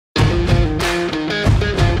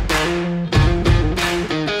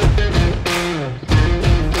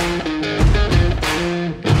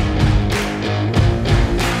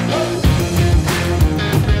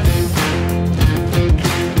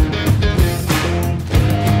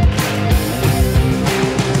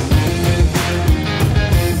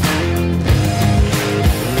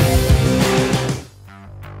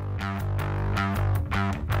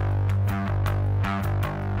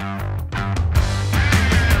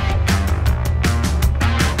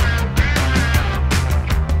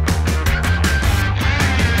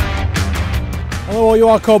all you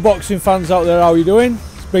hardcore boxing fans out there, how are you doing?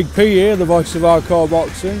 It's Big P here, the voice of hardcore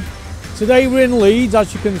boxing. Today we're in Leeds,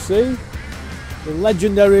 as you can see. The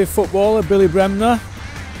legendary footballer Billy Bremner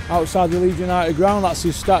outside the Leeds United ground, that's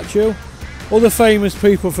his statue. Other famous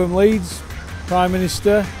people from Leeds, Prime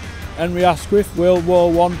Minister Henry Asquith, World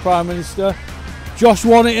War I Prime Minister, Josh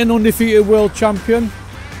Warrington, undefeated world champion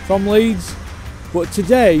from Leeds. But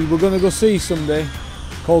today we're going to go see somebody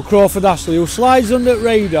called Crawford Ashley, who slides under the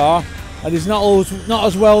radar and is not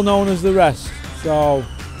as well known as the rest. So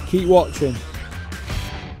keep watching.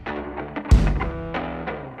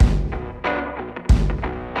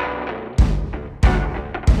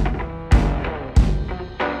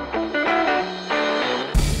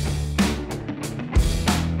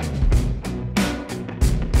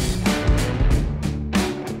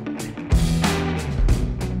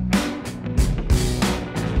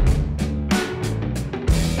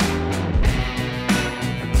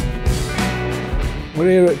 We're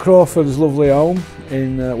here at Crawford's lovely home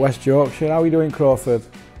in West Yorkshire. How are you doing, Crawford?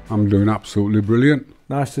 I'm doing absolutely brilliant.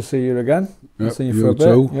 Nice to see you again. Yep, I've seen you for a bit.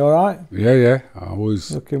 Too. You all right? Yeah. Always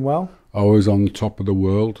looking well. Always on the top of the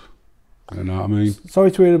world. You know what I mean? Sorry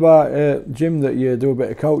to hear about Jim, that you do a bit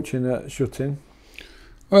of coaching at shooting.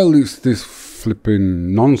 Well, it's this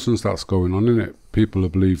flipping nonsense that's going on, isn't it? People are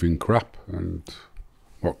believing crap, and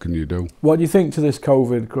what can you do? What do you think to this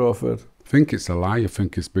COVID, Crawford? I think it's a lie. I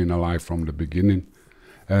think it's been a lie from the beginning.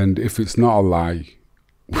 And if it's not a lie,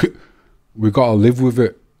 we've got to live with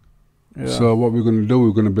it. Yeah. So what we're going to do,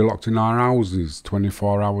 we're going to be locked in our houses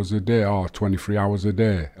 24 hours a day or 23 hours a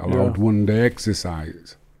day, allowed one day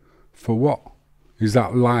exercise. For what? Is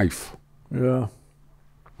that life? Yeah.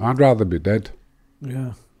 I'd rather be dead.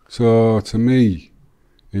 Yeah. So to me,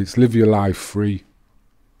 it's live your life free.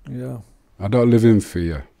 Yeah. I don't live in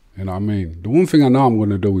fear, you know what I mean? The one thing I know I'm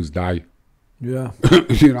going to do is die. Yeah.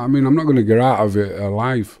 You know what I mean? I'm not going to get out of it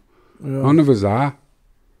alive. Yeah. None of us are.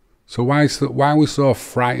 So why are we so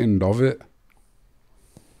frightened of it?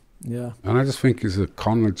 Yeah. And I just think it's a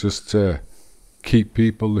con just to keep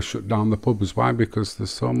people to shut down the pubs. Why? Because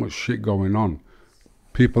there's so much shit going on.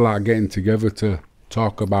 People are getting together to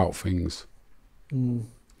talk about things. Mm.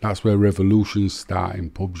 That's where revolutions start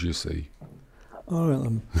in pubs, you see. All right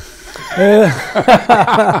then.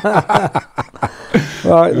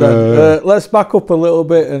 Right then, let's back up a little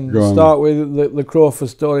bit and start with the Crawford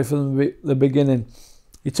story from the beginning.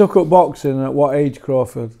 You took up boxing at what age,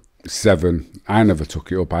 Crawford? 7. I never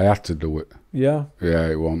took it up. I had to do it. Yeah? Yeah,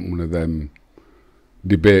 it wasn't one of them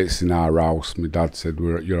debates in our house. My dad said,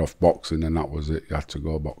 you're off boxing, and that was it. You had to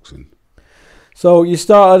go boxing. So you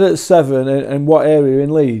started at 7, in what area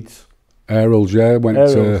in Leeds? Errol's, yeah. Went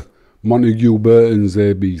to Montague Burton's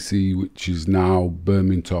ABC, which is now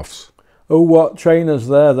Birmingham. Oh, what trainers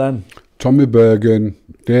there then? Tommy Bergen,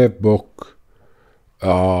 Dave Buck.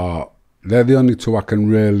 They're the only two I can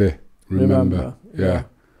really remember. Yeah.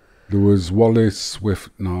 There was Wallace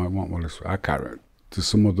Swift. No, it wasn't Wallace Swift. I can't remember. There's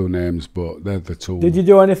some other names, but they're the two. Did you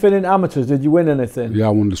do anything in amateurs? Did you win anything? Yeah,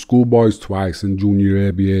 I won the schoolboys twice and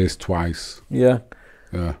junior ABAs twice. Yeah.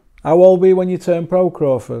 Yeah. How old were you when you turned pro,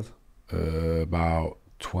 Crawford? About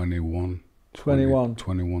 21. 21?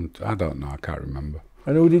 21. I don't know. I can't remember.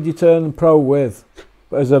 And who did you turn pro with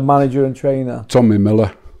as a manager and trainer? Tommy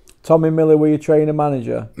Miller. Tommy Miller, were you trainer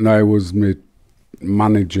manager? No, it was my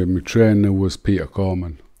manager. My trainer was Peter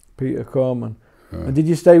Coleman. Peter Coleman. And did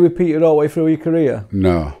you stay with Peter all the way through your career?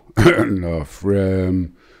 No. No. For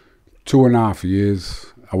 2.5 years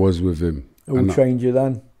I was with him. Who trained you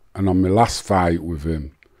then? And on my last fight with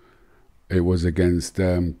him, it was against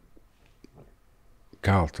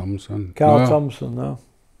Carl Thompson. Thompson, no.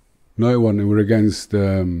 No, it wasn't. It was against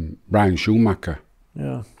Brian Schumacher.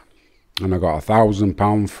 Yeah. And I got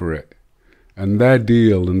 £1,000 for it. And their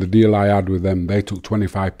deal and the deal I had with them, they took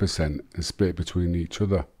 25% and split it between each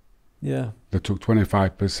other. Yeah. They took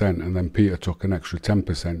 25% and then Peter took an extra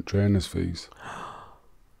 10% trainer's fees.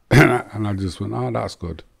 And I just went, oh, that's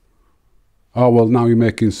good. Oh, well, now you're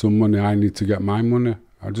making some money. I need to get my money.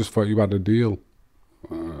 I just thought you had a deal.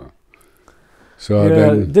 So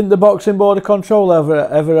then, didn't the Boxing Board of Control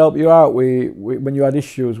ever help you out when you had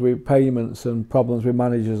issues with payments and problems with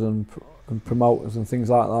managers and promoters and things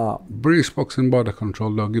like that? British Boxing Board of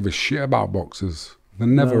Control don't give a shit about boxers. They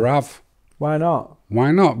never have. Why not?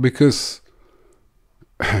 Why not? Because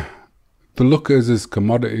they look at us as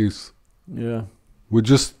commodities. Yeah. We're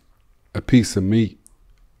just a piece of meat.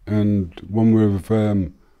 And when we've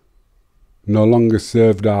no longer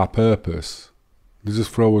served our purpose, they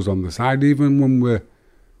just throw us on the side. Even when we're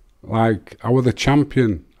like, I was the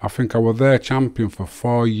champion. I think I was their champion for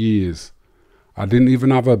 4 years. I didn't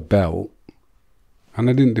even have a belt, and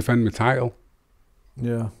I didn't defend my title.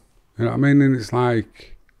 Yeah. You know what I mean? And it's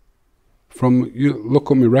like, you look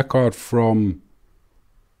at my record from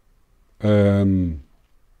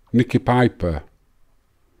Nicky Piper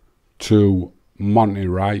to Monty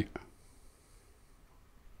Wright.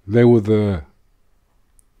 They were the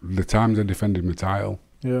times I defended my title.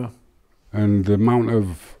 Yeah. And the amount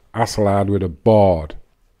of hassle I had with a board.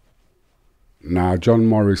 Now, John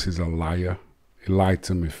Morris is a liar. He lied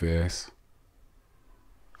to my face.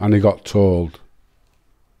 And he got told.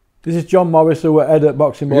 This is John Morris, who were head at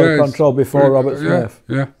Boxing Board Control before Robert Smith.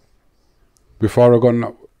 Yeah. Before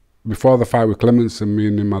the fight with Clemenson, me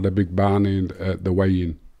and him had a big barney at the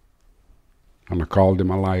weigh-in. And I called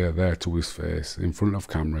him a liar there to his face, in front of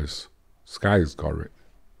cameras. Sky's got it.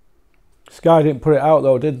 Sky didn't put it out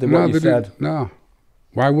though, did they? No, what you said? Didn't. No.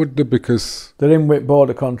 Why would they? Because they're in with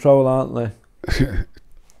Border Control, aren't they?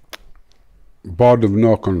 Board of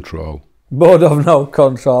No Control. Board of No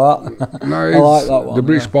Control. No, I like that one. The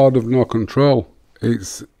British Board of No Control.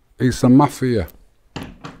 It's a mafia.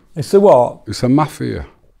 It's a what? It's a mafia.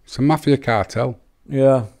 It's a mafia cartel.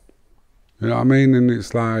 Yeah. You know what I mean? And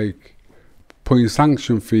it's like putting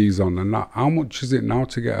sanction fees on and that. How much is it now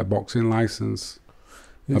to get a boxing license?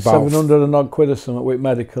 It's 700 and odd quid or something with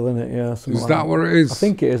medical, isn't it? Yeah. Is that what it is? I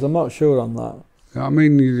think it is. I'm not sure on that. You know what I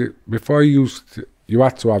mean? Before you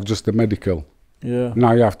had to have just a medical. Yeah.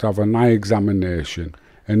 Now you have to have an eye examination,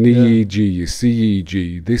 an EEG, a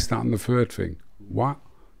CEG, this, that and the third thing. What?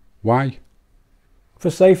 Why? For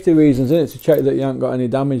safety reasons, isn't it? To check that you haven't got any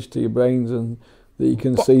damage to your brains and that you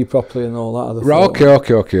can see properly and all that other stuff.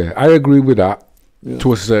 Okay. I agree with that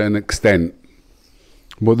to a certain extent.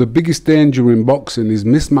 But the biggest danger in boxing is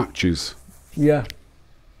mismatches. Yeah.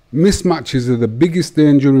 Mismatches are the biggest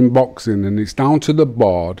danger in boxing, and it's down to the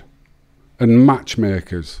board and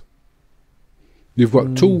matchmakers. You've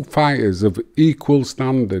got two fighters of equal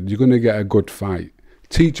standard, you're going to get a good fight.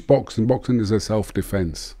 Teach boxing. Boxing is a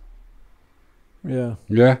self-defense. Yeah.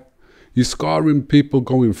 Yeah? You're scoring people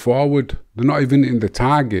going forward. They're not even hitting the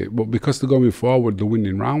target, but because they're going forward, they're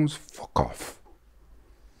winning rounds. Fuck off.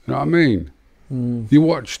 You know what I mean? You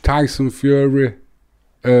watch Tyson Fury,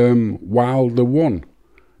 Wilder won.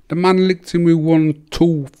 The man licked him with 1,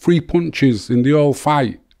 2, 3 punches in the whole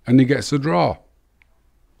fight, and he gets a draw.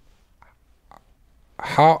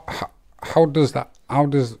 How does that?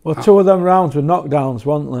 Well, 2 of them rounds were knockdowns,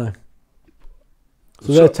 weren't they?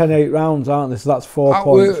 So they're 10-8 rounds, aren't they? So that's 4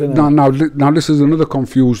 points. Now this is another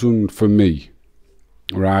confusion for me,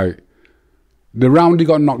 right? The round he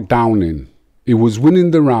got knocked down in, he was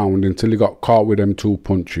winning the round until he got caught with them 2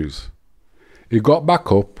 punches. He got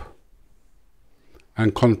back up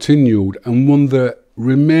and continued and won the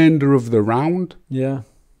remainder of the round. Yeah.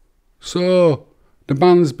 So the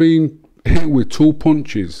man's been hit with 2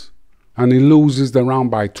 punches and he loses the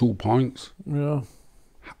round by 2 points. Yeah.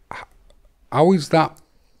 How is that?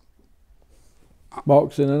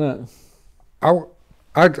 Boxing, innit?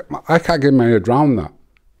 I can't get my head around that.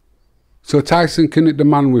 So Tyson can hit the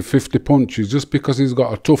man with 50 punches just because he's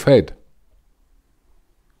got a tough head.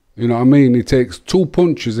 You know what I mean? He takes 2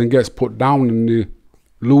 punches and gets put down and he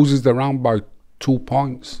loses the round by 2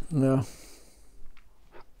 points. Yeah.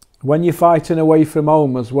 When you're fighting away from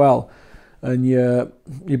home as well, and you're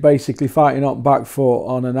basically fighting on back foot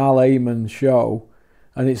on an Al Heyman show,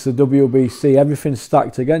 and it's the WBC, everything's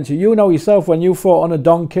stacked against you. You know yourself, when you fought on a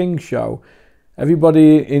Don King show,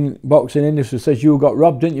 everybody in boxing industry says you got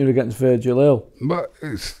robbed, didn't you, against Virgil Hill? But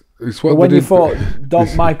it's what. But when you fought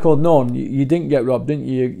Michael Nunn, you didn't get robbed, didn't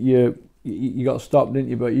you? You got stopped, didn't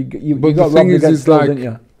you? But you got robbed against Hill, didn't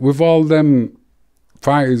you? With all them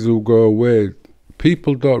fighters who go away,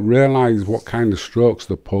 people don't realise what kind of strokes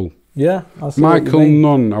they pull. Yeah, Michael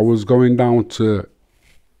Nunn, I was going down to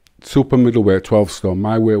super middleweight, 12 stone.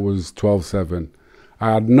 My weight was 12.7.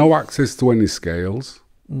 I had no access to any scales,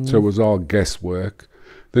 so it was all guesswork.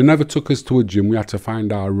 They never took us to a gym. We had to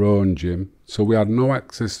find our own gym. So we had no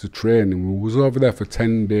access to training. We was over there for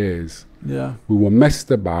 10 days. Yeah. We were messed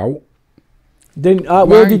about.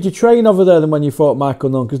 Where did you train over there then when you fought Michael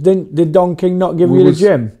Nunn? Because did Don King not give you the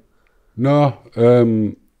gym? No.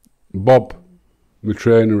 Bob, my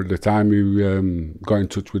trainer at the time, he got in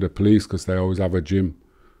touch with the police because they always have a gym.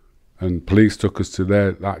 And police took us to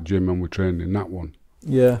that gym and we trained in that one.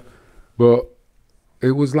 Yeah. But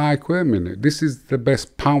it was like, wait a minute, this is the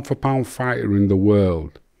best pound-for-pound fighter in the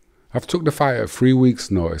world. I've took the fight at 3 weeks'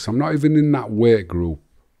 notice. I'm not even in that weight group.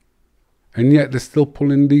 And yet they're still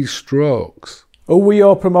pulling these strokes. Who were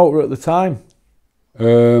your promoter at the time?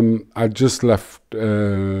 I just left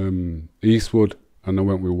Eastwood and I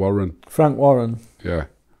went with Warren. Frank Warren? Yeah.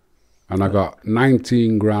 And I got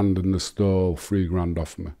 19 grand and they stole 3 grand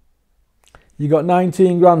off me. You got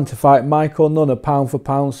 19 grand to fight Michael Nunn, a pound for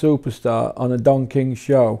pound superstar, on a Don King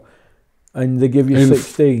show, and they give you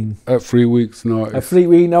 16. At 3 weeks' notice. A 3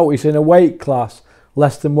 week notice in a weight class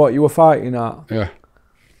less than what you were fighting at. Yeah.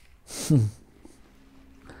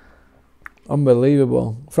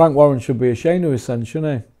 Unbelievable. Frank Warren should be ashamed of his son,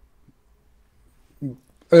 shouldn't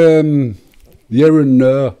he? Yeah and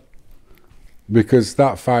no. Because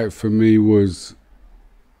that fight for me was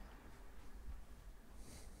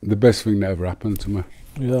the best thing that ever happened to me.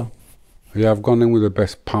 Yeah. Yeah, I've gone in with the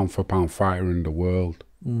best pound for pound fighter in the world.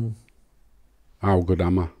 How good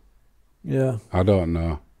am I? Yeah. I don't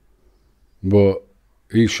know. But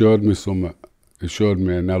he showed me something. He showed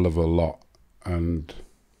me an hell of a lot. And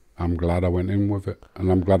I'm glad I went in with it.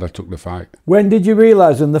 And I'm glad I took the fight. When did you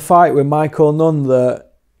realise in the fight with Michael Nunn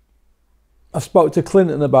that... I spoke to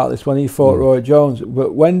Clinton about this when he fought Roy Jones.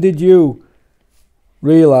 But when did you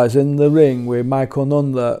realise in the ring with Michael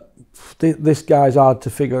Nunn that this guy's hard to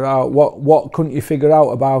figure out? What couldn't you figure out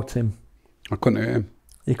about him? I couldn't hit him.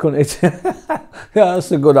 You couldn't hit him? Yeah,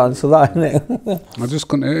 that's a good answer, that, isn't it? I just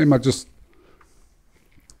couldn't hit him.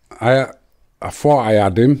 I thought I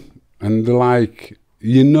had him. And like,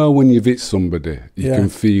 you know when you've hit somebody, you can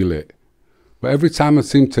feel it. But every time I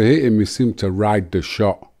seemed to hit him, he seemed to ride the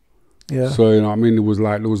shot. Yeah. So, you know what I mean? It was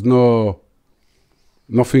like, there was nothing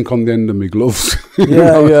on the end of my gloves.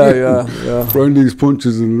 Yeah. Throwing these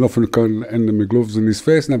punches and nothing on the end of my gloves. And his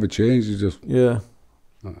face never changed. He just... Yeah.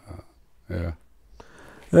 Yeah.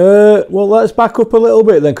 Well, let's back up a little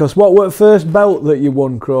bit then, because what was the first belt that you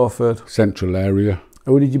won, Crawford? Central Area.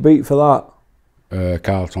 Who did you beat for that?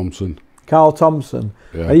 Carl Thompson. Carl Thompson.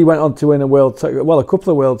 Yeah. And he went on to win a a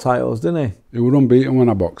couple of world titles, didn't he? He was unbeaten when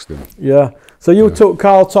I boxed him. Yeah. So you took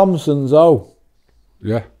Carl Thompson's,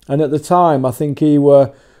 Yeah. And at the time, I think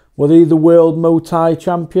was he the world Muay Thai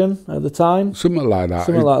champion at the time? Something like that.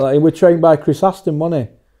 Something like that. He was trained by Chris Aston, wasn't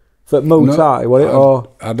he? For Muay Thai, was it?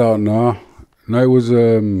 Or I don't know. No, it was...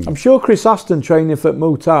 I'm sure Chris Aston trained him for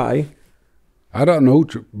Muay Thai. I don't know,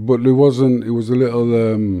 but it wasn't... It was a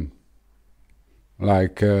little,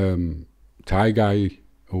 Thai guy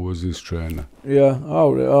who was his trainer. Yeah,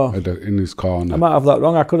 In his corner. I might have that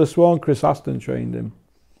wrong. I could have sworn Chris Aston trained him.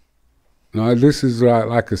 No, this is right.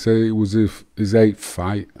 Like I say, it was his 8th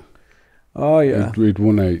fight. Oh, yeah. He'd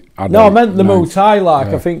won 8. I meant the Muay Thai,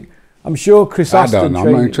 yeah. I'm sure Chris Aston I don't know.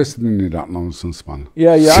 trained. I'm not interested in that nonsense, man.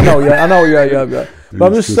 Yeah, I know. But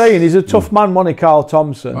I'm just saying, he's a tough man, wasn't he, Carl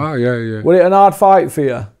Thompson? Oh, yeah. Was it an hard fight for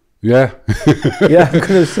you? Yeah. Yeah, I'm going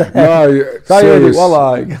to say. No, I heard it well,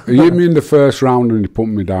 like. He hit me in the first round and he put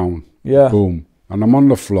me down. Yeah. Boom. And I'm on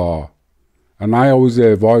the floor. And I always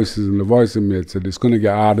hear voices, and the voice in me had said, it's going to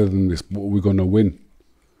get harder than this, but we're going to win.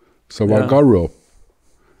 So I got up,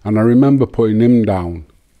 and I remember putting him down.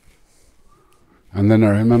 And then I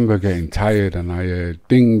remember getting tired, and I heard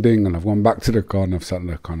ding, ding, and I've gone back to the corner, I've sat in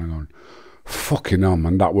the corner going, fucking hell,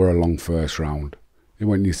 man, that were a long first round. He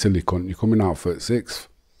went, you silly cunt, you're coming out for 6th.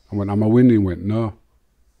 I went, am I winning? He went, no.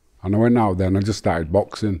 And I went out there, and I just started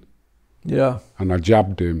boxing. Yeah. And I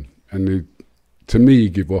jabbed him, and to me, he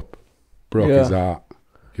gave up. Broke his heart.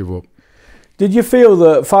 Give up. Did you feel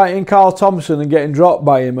that fighting Carl Thompson and getting dropped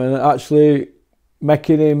by him and actually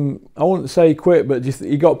making him, I wouldn't say quit, but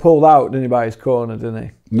he got pulled out, didn't he, by his corner, didn't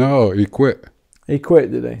he? No, he quit. He quit,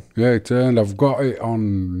 did he? Yeah, he turned. I've got it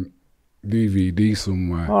on DVD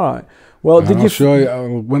somewhere. All right. Well, and I'll show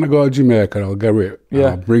you. When I go to Jamaica, I'll get it.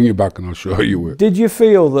 Yeah. I'll bring you back and I'll show you it. Did you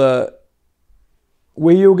feel that,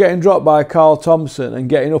 were you getting dropped by Carl Thompson and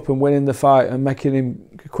getting up and winning the fight and making him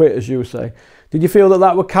quit, as you say? Did you feel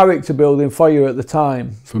that were character building for you at the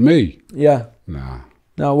time? For me? Yeah. Nah.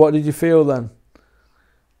 Now, what did you feel then?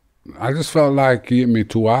 I just felt like he hit me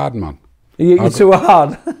too hard, man. He hit you too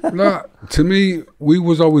hard? No, to me, we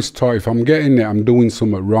was always taught if I'm getting it, I'm doing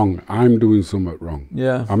something wrong. I'm doing something wrong.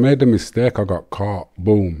 Yeah. I made a mistake, I got caught.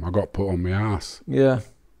 Boom, I got put on my ass. Yeah.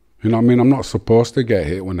 You know what I mean? I'm not supposed to get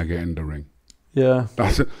hit when I get in the ring. Yeah.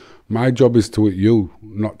 My job is to hit you,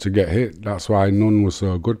 not to get hit. That's why Nunn was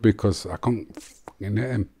so good, because I couldn't fucking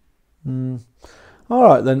hit him. All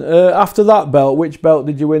right then. After that belt, which belt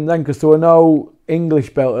did you win then? Because there were no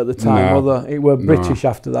English belt at the time, were there? It were British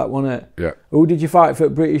after that, wasn't it? Yeah. Who did you fight for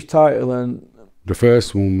the British title? And the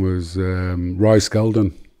first one was Roy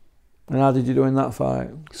Skeldon. And how did you do in that fight?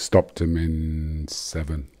 Stopped him in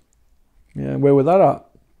 7. Yeah. Where was that at?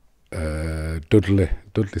 Dudley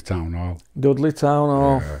Town Hall. Dudley Town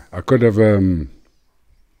Hall. I could have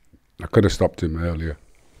stopped him earlier.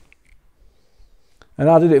 And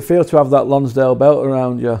how did it feel to have that Lonsdale belt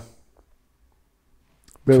around you?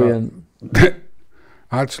 Brilliant.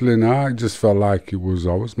 Actually, no, I just felt like it was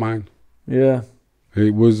always mine. Yeah.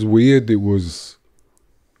 It was weird. I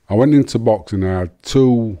went into boxing. I had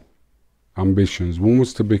two ambitions. One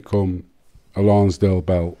was to become a Lonsdale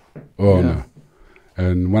belt owner,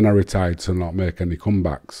 and when I retired, to not make any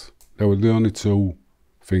comebacks. They were the only two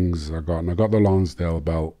things I got, and I got the Lonsdale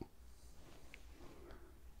belt.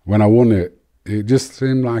 When I won it, it just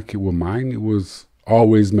seemed like it were mine. It was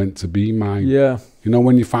always meant to be mine. Yeah. You know,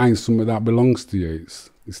 when you find something that belongs to you,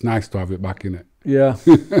 it's nice to have it back in it. Yeah.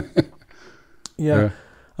 Yeah.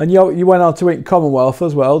 And you went on to win Commonwealth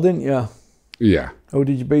as well, didn't you? Yeah. Who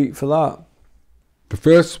did you beat for that? The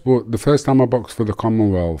first time I boxed for the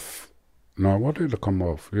Commonwealth, no, what did the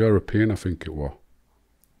Commonwealth? European, I think it was.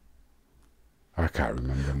 I can't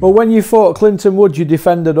remember. Well, when you fought Clinton Wood, you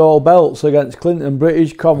defended all belts against Clinton,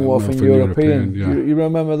 British, Commonwealth and European. Yeah. You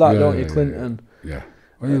remember that, don't you, Clinton? Yeah.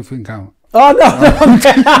 What do you think? Oh, no.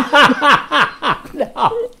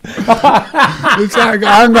 It's like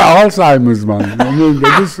I ain't got Alzheimer's, man. I mean,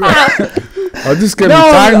 I just get my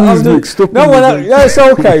timings mixed up. Yeah, it's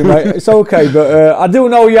okay, mate. It's okay, but I do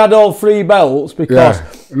know you had all three belts because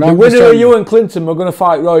the winner of you and Clinton were going to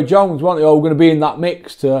fight Roy Jones, weren't they? All going to be in that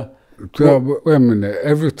mix to. So, wait a minute.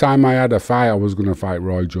 Every time I had a fight, I was going to fight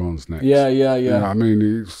Roy Jones next. Yeah. You know, I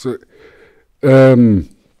mean, it's.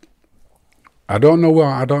 I don't know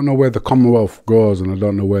where the Commonwealth goes, and I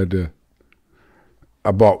don't know where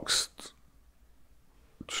I boxed.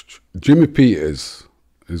 Jimmy Peters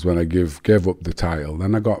is when I gave up the title.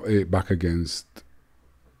 Then I got it back against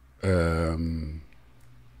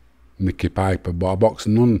Nicky Piper, but I boxed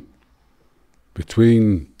none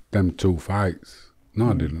between them two fights. No,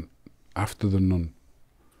 I didn't. After the none.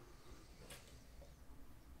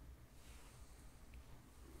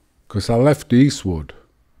 Because I left Eastwood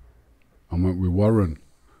and went with Warren.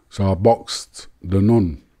 So I boxed the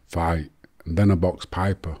Nun fight, and then I boxed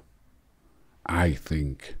Piper, I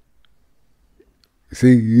think.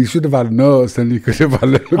 See, you should have had notes, and you could have had a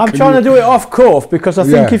look. I'm trying to do it off cuff because I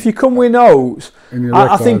think if you come with notes,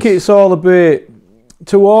 I think it's all a bit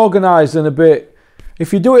too organised and a bit.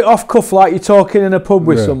 If you do it off cuff like you're talking in a pub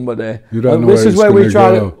with somebody, you don't know this is where we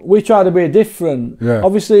try to be different. Yeah.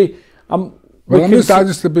 Obviously, I'm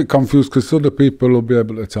just a bit confused because other people will be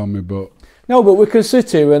able to tell me, but. No, but we can sit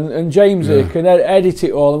here and James here can edit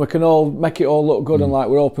it all, and we can all make it all look good and like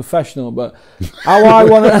we're all professional. But how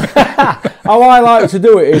I like to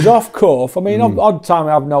do it is off cuff. I mean, odd time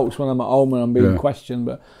I have notes when I'm at home and I'm being questioned,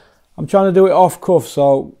 but I'm trying to do it off cuff.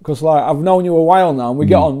 So because like I've known you a while now, and we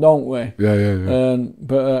get on, don't we? Yeah.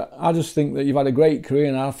 But I just think that you've had a great career,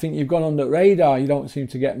 and I think you've gone under the radar. You don't seem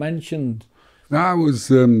to get mentioned. I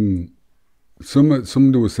was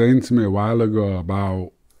somebody was saying to me a while ago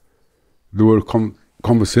about. There were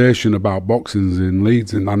conversation about boxings in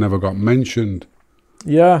Leeds, and I never got mentioned.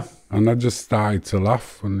 Yeah. And I just started to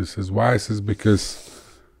laugh, and he says, why? He says, because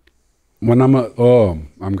when I'm at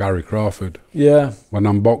home, I'm Gary Crawford. Yeah. When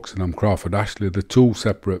I'm boxing, I'm Crawford Ashley. They're two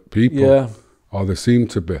separate people. Yeah. Or they seem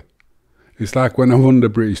to be. It's like when I won the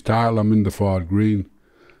British title, I'm in the Ford Green.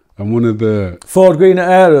 And one of the... Ford Green at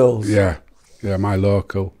Aerials? Yeah, my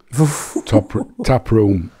local. tap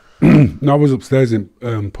room. No, I was upstairs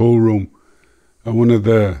in pool room. And one of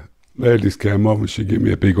the ladies came over and she gave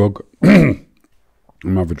me a big hug. And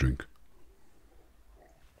have a drink.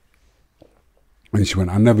 And she went,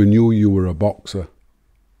 I never knew you were a boxer.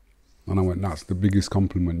 And I went, that's the biggest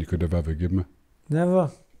compliment you could have ever given me. Never.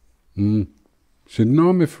 She'd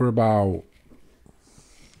known me for about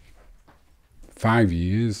 5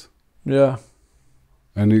 years. Yeah.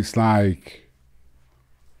 And it's like,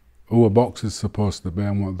 who a boxer's supposed to be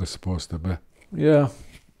and what they're supposed to be. Yeah.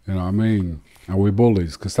 You know what I mean? And we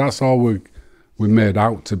bullies, because that's all we made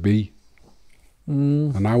out to be.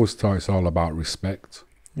 And I was taught it's all about respect.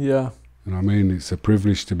 Yeah. You know what I mean? It's a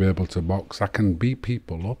privilege to be able to box. I can beat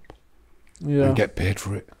people up and get paid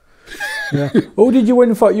for it. Yeah. Who did you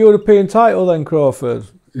win for European title then, Crawford?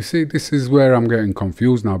 You see, this is where I'm getting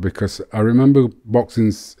confused now, because I remember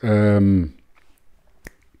boxing's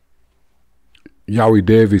Yowie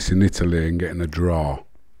Davis in Italy and getting a draw.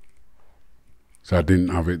 So I didn't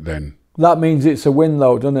have it then. That means it's a win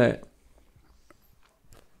though, doesn't it?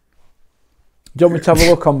 Do you want me to have a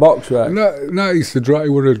look on BoxRec? No, it's a draw. It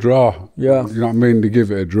was a draw. Yeah. You know what I mean? They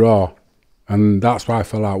give it a draw. And that's why I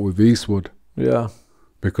fell out with Eastwood. Yeah.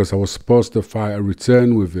 Because I was supposed to fight a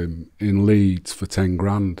return with him in Leeds for 10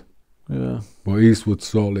 grand. Yeah. But Eastwood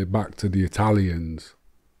sold it back to the Italians.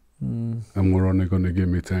 And were only going to give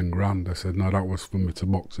me 10 grand. I said, no, that was for me to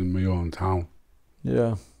box in my own town.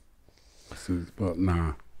 Yeah. But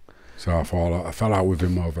nah. So I fell out with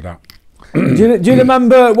him over that. Do you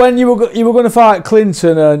remember when you were going to fight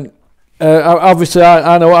Clinton Obviously,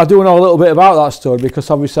 I know I do know a little bit about that story because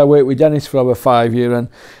obviously I worked with Dennis for over 5 years, and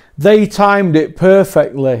they timed it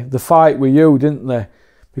perfectly, the fight with you, didn't they?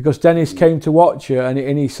 Because Dennis came to watch you, and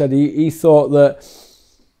he said he thought that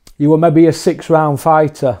you were maybe a 6-round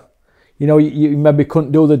fighter. You know, you maybe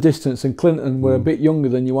couldn't do the distance, and Clinton were a bit younger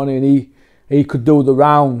than you, and he could do the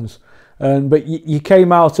rounds. But you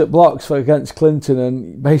came out at blocks against Clinton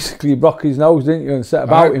and basically broke his nose, didn't you, and set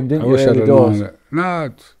about him, didn't you? I wish I'd have known it.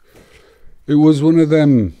 No, it was one of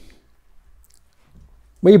them.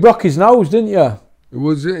 Well, you broke his nose, didn't you?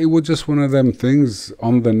 It was just one of them things.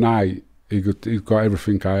 On the night, he got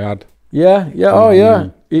everything I had. Yeah. Oh, yeah.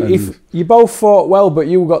 If you both fought well, but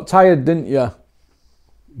you got tired, didn't you?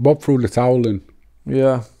 Bob threw the towel in.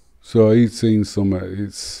 Yeah. So he'd seen some.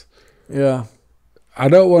 It's. Yeah. I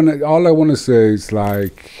don't want to. All I want to say is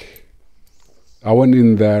like, I went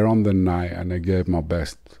in there on the night and I gave my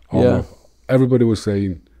best. Everybody was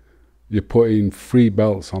saying, you're putting 3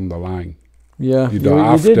 belts on the line. Yeah. You did,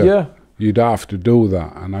 yeah. You don't have to do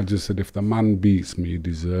that. And I just said, if the man beats me, he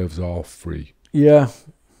deserves all 3. Yeah.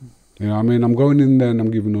 You know what I mean? I'm going in there and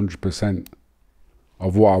I'm giving 100%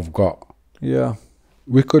 of what I've got. Yeah.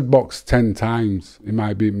 We could box 10 times. He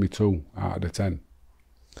might beat me 2 out of the 10.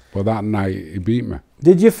 But that night, he beat me.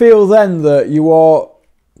 Did you feel then that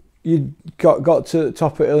you got to the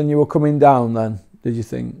top of the hill and you were coming down then, did you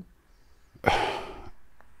think?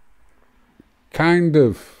 Kind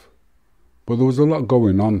of. But there was a lot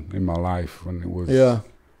going on in my life when it was... Yeah.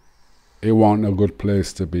 It wasn't a good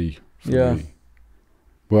place to be for me.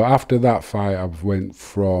 But after that fight, I went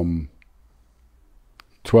from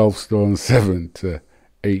 12 stone 7 to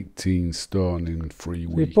 18 stone in 3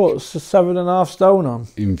 weeks. You put 7.5 stone on?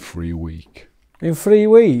 In 3 weeks. In 3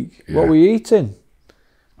 weeks? Yeah. What were you eating?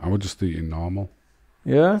 I was just eating normal.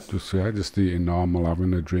 Yeah? Just eating normal,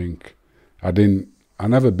 having a drink. I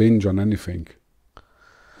never binge on anything.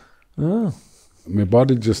 Oh. My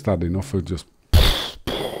body just had enough of just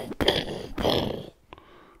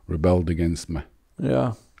rebelled against me.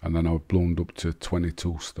 Yeah. And then I blown up to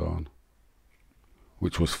 22 stone,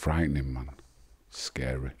 which was frightening, man.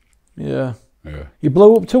 Scary. Yeah. Yeah. You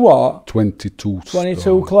blew up to what? 22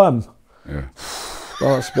 22 Clem? Yeah.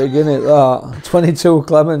 Well, that's big, innit, that? 22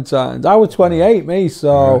 Clementines. I was 28, me,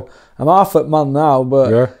 so I'm half at man now,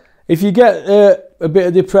 but if you get a bit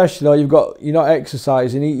of depression or you're not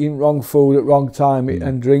exercising, eating wrong food at wrong time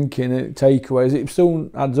and drinking and takeaways, it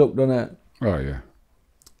soon adds up, doesn't it? Oh, yeah.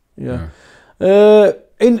 Yeah.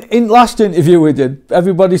 In last interview we did,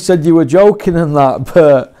 everybody said you were joking and that,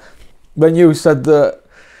 but when you said that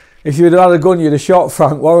if you'd had a gun you'd have shot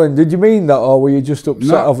Frank Warren, did you mean that, or were you just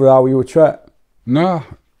upset over how you were treated? No,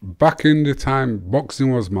 back in the time,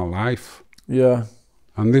 boxing was my life. Yeah.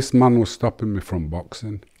 And this man was stopping me from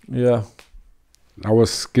boxing. Yeah. I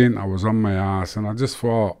was skint, I was on my ass, and I just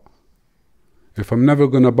thought, if I'm never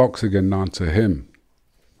going to box again down to him,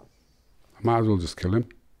 I might as well just kill him.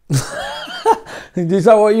 Is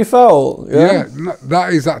that what you felt? Yeah,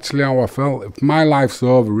 that is actually how I felt. If my life's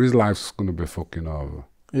over, his life's going to be fucking over.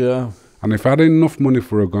 Yeah. And if I had enough money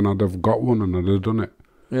for a gun, I'd have got one and I'd have done it.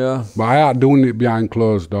 Yeah. But I had doing it behind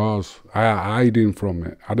closed doors. I had hiding from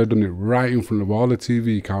it. I'd have done it right in front of all the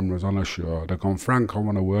TV cameras on a show. They'd gone, Frank, I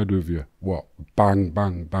want a word with you. What? Bang,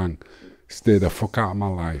 bang, bang. Stay the fuck out of my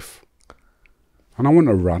life. And I wouldn't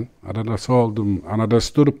have ran. I'd have told them, and I'd have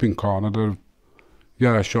stood up in court and I'd have,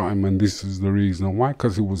 yeah, I shot him and this is the reason why.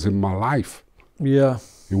 Because he was in my life. Yeah.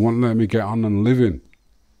 He wouldn't let me get on and living.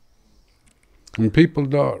 And people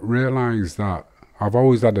don't realise that I've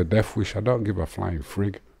always had a death wish. I don't give a flying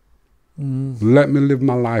frig. Let me live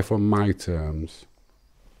my life on my terms.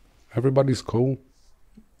 Everybody's cool.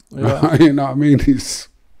 Yeah. You know what I mean? It's.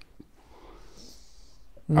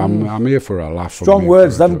 I'm here for a laugh. Strong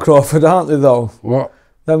words, them, Crawford, aren't they, though? What?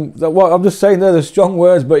 What I'm just saying, they're strong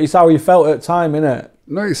words, but it's how you felt at the time, innit?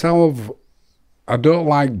 No, it's how I don't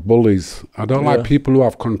like bullies. I don't like people who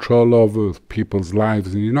have control over people's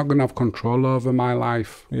lives, and you're not going to have control over my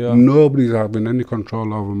life. Yeah. Nobody's having any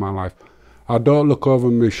control over my life. I don't look over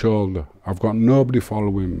my shoulder. I've got nobody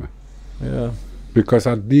following me. Yeah. Because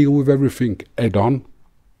I deal with everything head on.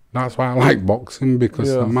 That's why I like boxing,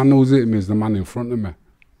 because the man who's hitting me is the man in front of me.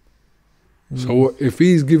 So if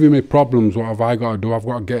he's giving me problems, what have I got to do? I've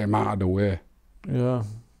got to get him out of the way. Yeah.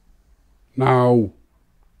 Now,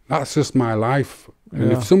 that's just my life.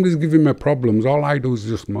 And if somebody's giving me problems, all I do is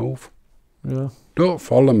just move. Yeah. Don't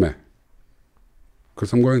follow me,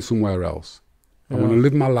 because I'm going somewhere else. I want to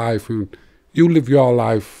live my life. And you live your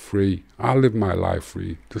life free. I'll live my life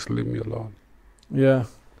free. Just leave me alone. Yeah.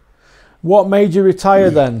 What made you retire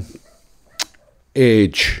then?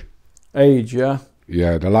 Age. Age, yeah?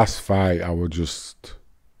 Yeah, the last fight I was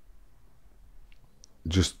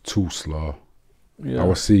just too slow. Yeah. I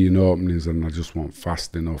was seeing openings and I just wasn't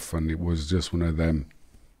fast enough, and it was just one of them.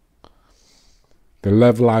 The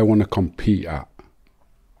level I want to compete at,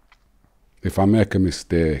 if I make a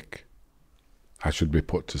mistake, I should be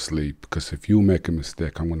put to sleep, because if you make a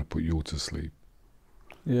mistake, I'm going to put you to sleep.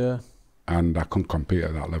 Yeah. And I couldn't compete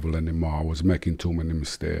at that level anymore. I was making too many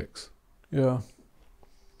mistakes. Yeah.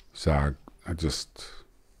 So I just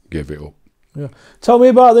gave it up. Yeah. Tell me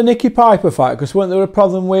about the Nicky Piper fight, because wasn't there a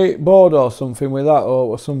problem with board or something with that,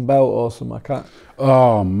 or some belt or something? I can't.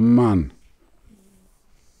 Oh, man.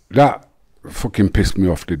 That fucking pissed me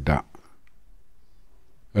off, did that.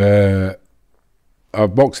 I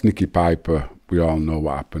boxed Nicky Piper. We all know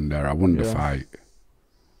what happened there. I won the fight.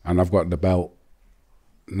 And I've got the belt.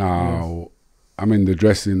 Now, I'm in the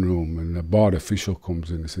dressing room and the board official comes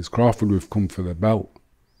in and says, Crawford, we've come for the belt.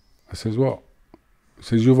 I says, what? He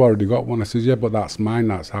says, you've already got one. I says, yeah, but that's mine.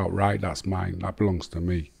 That's outright. That's mine. That belongs to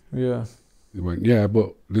me. Yeah. He went, yeah,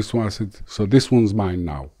 but this one. I said, so this one's mine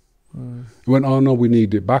now. He went, oh, no, we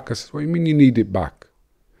need it back. I said, what do you mean you need it back?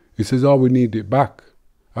 He says, oh, we need it back.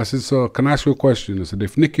 I said, so can I ask you a question? I said,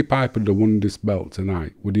 if Nicky Piper had won this belt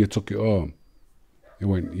tonight, would he have took it home? He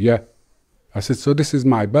went, yeah. I said, so this is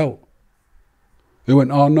my belt. He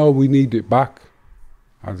went, oh, no, we need it back.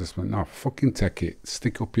 I just went, no, fucking take it.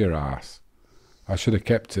 Stick up your ass. I should have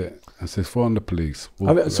kept it. I said, phone the police. So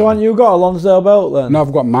haven't you got a Lonsdale belt then? No,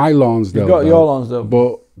 I've got my Lonsdale belt. You've got your Lonsdale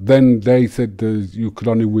belt. But then they said you could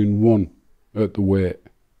only win one at the weight.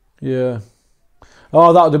 Yeah.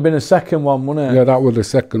 Oh, that would have been a second one, wouldn't it? Yeah, that was the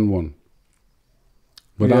second one.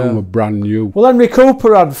 But I'm a brand new. Well, Henry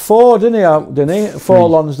Cooper had 4, didn't he? 4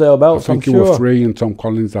 Lonsdale belts, I think he was 3 and Tom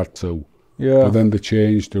Collins had 2. Yeah. But then they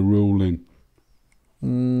changed the ruling.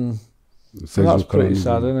 Well, that's pretty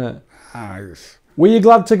sad, isn't it? Nice. Were you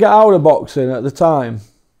glad to get out of boxing at the time?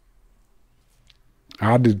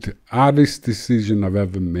 Hardest decision I've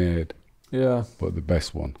ever made. Yeah. But the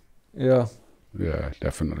best one. Yeah. Yeah,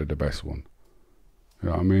 definitely the best one. You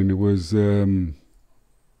know what I mean? It was...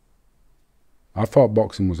 I thought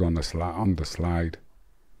boxing was on the slide.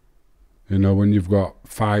 You know, when you've got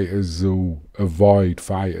fighters who avoid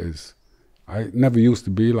fighters. I never used to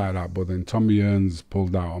be like that, but then Tommy Hearns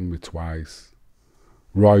pulled out on me twice.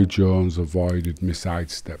 Roy Jones avoided me,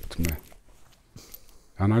 sidestepped me.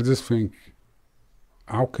 And I just think,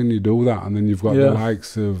 how can you do that? And then you've got the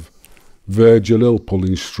likes of Virgil Hill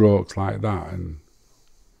pulling strokes like that. And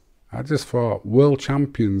I just thought, world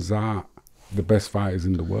champions are the best fighters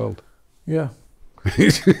in the world. Yeah.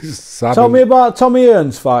 Tell me about Tommy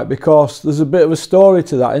Hearns' fight, because there's a bit of a story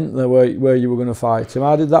to that, isn't there, where you were going to fight him.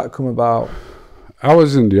 How did that come about? I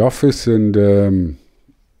was in the office and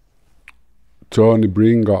Tony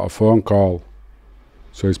Breen got a phone call,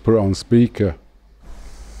 so he's put it on speaker,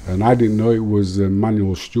 and I didn't know it was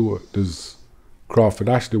Manuel Stewart. Does Crawford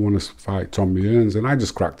Ashley want to fight Tommy Hearns? And I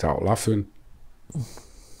just cracked out laughing.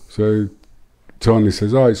 So Tony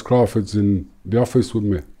says, oh, it's Crawford's in the office with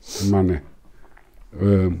me, Manny.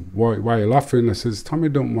 Why are you laughing? I says, Tommy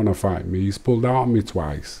don't want to fight me. He's pulled out on me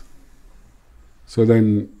twice. So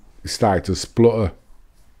then he started to splutter,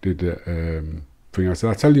 did the thing. I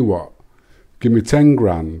said, I tell you what, give me 10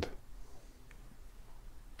 grand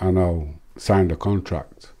and I'll sign the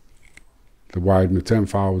contract. They wired me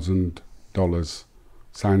 $10,000,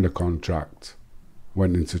 signed the contract,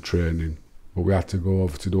 went into training. But we had to go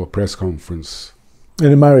over to do a press conference.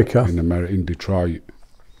 In America? In Detroit.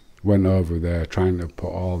 Went over there trying to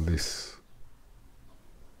put all this,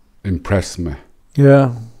 impress me.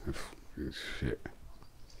 Yeah. Shit.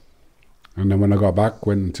 And then when I got back,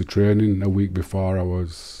 went into training a week before I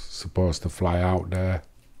was supposed to fly out there.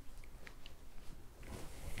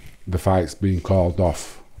 The fight's been called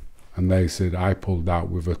off. And they said I pulled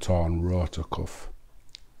out with a torn rotor cuff.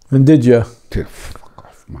 And did you? Fuck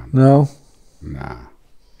off, man. No? Nah.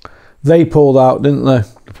 They pulled out, didn't they?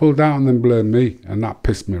 They pulled out and then blamed me, and that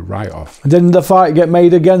pissed me right off. Didn't the fight get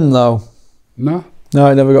made again, though? No. No,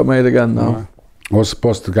 it never got made again, though. No. I was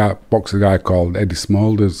supposed to box a guy called Eddie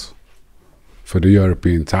Smulders for the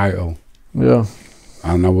European title. Yeah.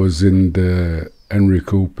 And I was in the Henry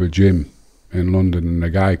Cooper gym in London, and the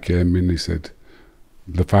guy came in, he said,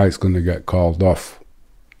 the fight's going to get called off.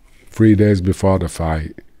 3 days before the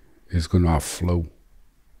fight, he's going to have flu.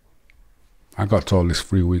 I got told this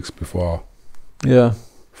 3 weeks before. Yeah.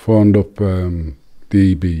 Phoned up the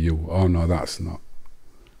EBU. Oh no, that's not.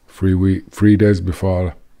 3 days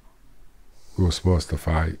before we were supposed to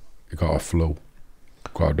fight, he got a flu.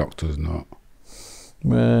 Got a doctor's note.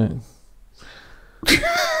 Right.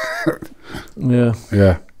 Yeah.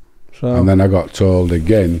 Yeah. So. And then I got told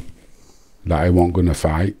again that I wasn't going to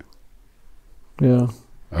fight. Yeah.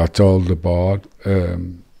 I told the board,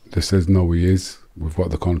 they says, no, he is. We've got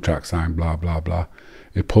the contract signed, blah, blah, blah.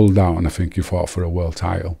 He pulled out and I think he fought for a world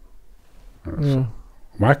title. Yeah.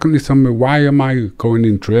 Why couldn't you tell me, why am I going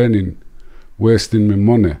in training, wasting my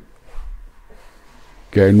money,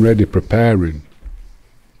 getting ready, preparing?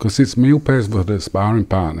 Because it's me who pays for the sparring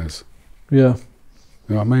partners. Yeah.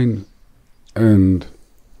 You know what I mean? And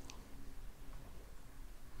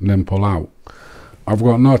then pull out. I've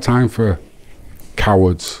got no time for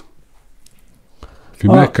cowards. If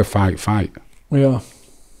you make a fight, fight. Yeah.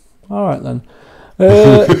 All right then.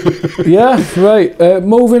 Yeah, right.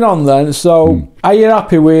 Moving on then. So, are you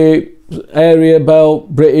happy with area belt,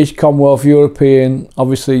 British, Commonwealth, European?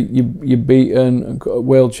 Obviously, you've beaten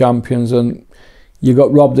world champions and you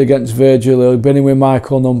got robbed against Virgil. You've been in with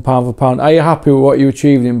Michael Nunn pound for pound. Are you happy with what you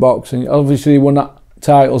achieved in boxing? Obviously, you won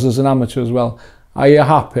titles as an amateur as well. Are you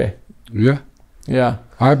happy? Yeah. Yeah.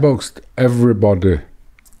 I boxed everybody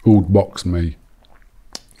who'd box me.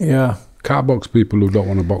 Yeah. Can't box people who don't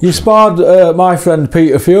want to box. You sparred my friend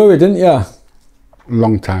Peter Fury, didn't you?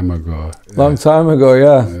 Long time ago. Yeah. Long time ago,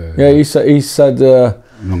 yeah. Yeah, he said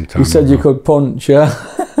long time he said ago. you could punch, yeah.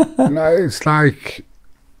 No, it's like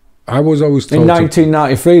I was always told in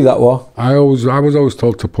 1993 that was. I was always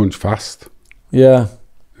told to punch fast. Yeah.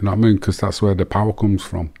 You know what I mean? Because that's where the power comes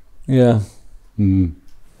from. Yeah.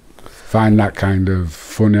 Find that kind of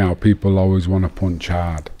funny how people always want to punch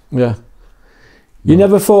hard. Yeah. You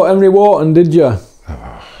never fought Henry Wharton, did you?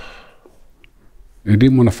 He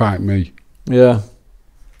didn't want to fight me. Yeah.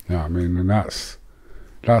 You know what I mean? And that's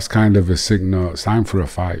kind of a signal. It's time for a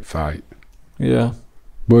fight. Yeah.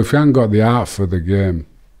 But if you haven't got the heart for the game,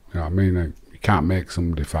 you know what I mean? You can't make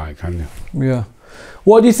somebody fight, can you? Yeah.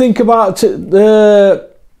 What do you think about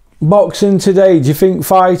the boxing today? Do you think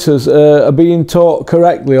fighters are being taught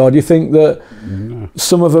correctly, or do you think that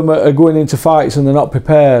some of them are going into fights and they're not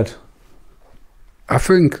prepared? I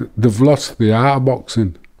think they've lost the art of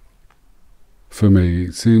boxing. For me,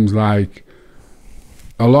 it seems like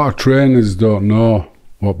a lot of trainers don't know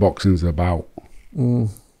what boxing's about. And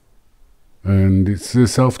it's the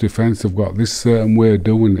self-defense. They've got this certain way of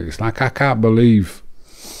doing it. It's like I can't believe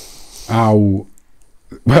how...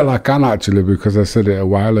 Well, I can actually, because I said it a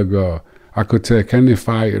while ago. I could take any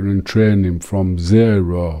fighter and train him from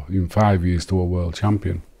 0 in 5 years to a world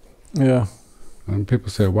champion. Yeah. And people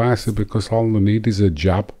say, why? I said, because all they need is a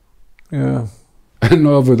jab. Yeah. And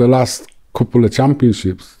over the last couple of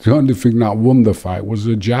championships, the only thing that won the fight was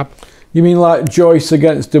a jab. You mean like Joyce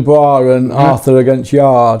against Dubois and Arthur against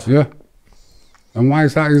Yard? Yeah. And why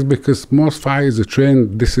is that? Is because most fighters are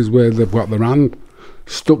trained, this is where they've got their hand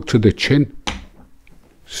stuck to the chin.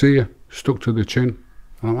 See ya, stuck to the chin.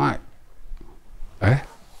 And I'm like,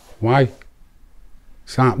 why?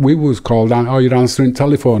 So we was called out, oh, you're answering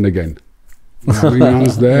telephone again. You know, your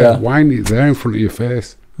hand's there. Yeah. Why ain't it there in front of your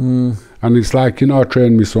face? And it's like, you know, I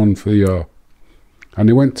trained my son for York. And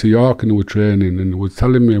he went to York and he was training and he was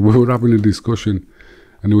telling me, we were having a discussion,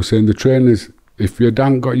 and he was saying the trainers, if you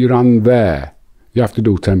haven't got your hand there, you have to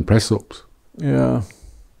do 10 press-ups. Yeah.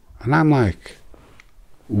 And I'm like,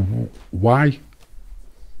 why?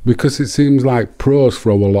 Because it seems like pros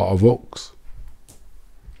throw a lot of hooks.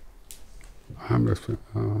 I'm just,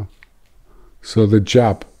 so the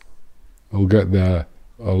jab will get there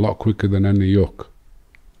a lot quicker than any hook.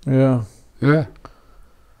 Yeah. Yeah.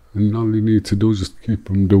 And all you need to do is just keep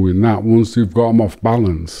them doing that. Once you've got them off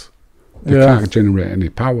balance, they can't generate any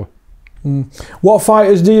power. What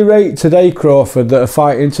fighters do you rate today, Crawford, that are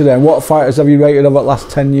fighting today? And what fighters have you rated over the last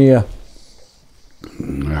 10 years?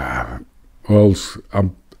 Well,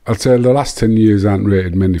 I'd say the last 10 years I haven't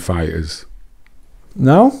rated many fighters.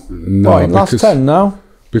 No? No. What, in the last 10 now?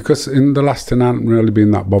 Because in the last 10 I haven't really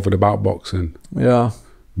been that bothered about boxing. Yeah.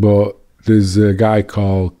 But there's a guy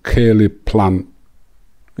called Caleb Plant.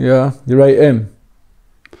 Yeah. You rate him?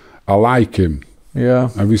 I like him. Yeah.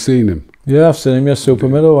 Have you seen him? Yeah, I've seen him. You're super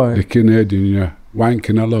middleweight. The Canadian, yeah. Why ain't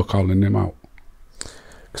Canelo calling him out?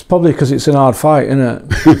 It's probably because it's an hard fight,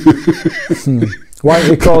 isn't it? Why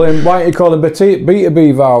don't you call him Beta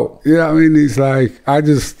Beef out? Yeah, I mean, it's like,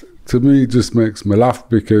 to me, it just makes me laugh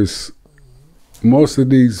because most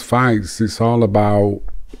of these fights, it's all about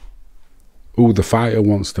who the fighter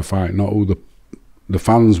wants to fight, not who the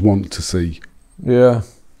fans want to see. Yeah.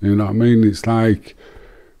 You know what I mean? It's like,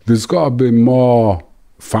 there's got to be more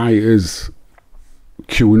fighters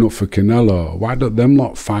queuing up for Canelo. Why don't them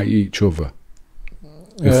lot fight each other?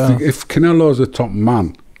 Yeah. If Canelo's a top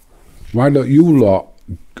man, why don't you lot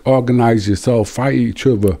organise yourself, fight each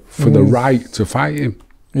other for the right to fight him?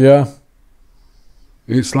 Yeah.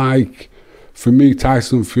 It's like, for me,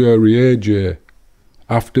 Tyson Fury, AJ,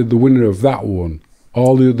 after the winner of that one,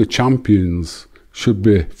 all the other champions should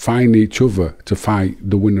be fighting each other to fight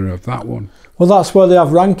the winner of that one. Well, that's where they have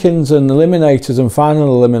rankings and eliminators and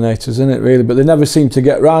final eliminators, isn't it, really? But they never seem to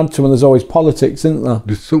get round to them, and there's always politics, isn't there?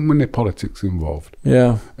 There's so many politics involved.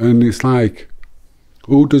 Yeah. And it's like,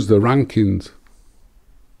 who does the rankings?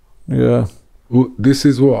 Yeah. This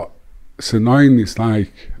is what's annoying. It's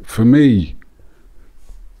like, for me,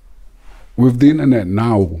 with the internet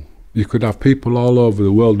now, you could have people all over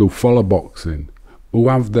the world who follow boxing, who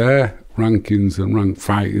have their rankings and ranked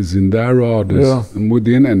fighters in their orders. Yeah. And with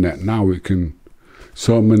the internet now, it can,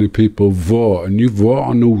 so many people vote, and you vote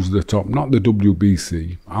on who's the top, not the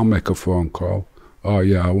WBC. I'll make a phone call. Oh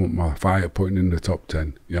yeah, I want my fighter putting in the top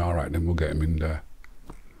 10. Yeah, all right, then we'll get him in there.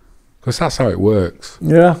 Because that's how it works.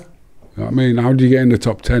 Yeah. You know what I mean? How do you get in the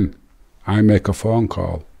top 10? I make a phone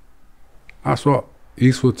call. That's what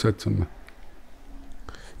Eastwood said to me.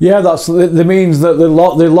 Yeah, that means that they're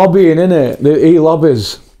lobbying, innit? He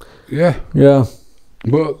lobbies. Yeah. Yeah.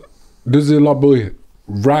 But does he lobby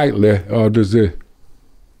rightly, or does he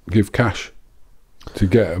give cash to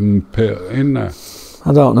get them in there?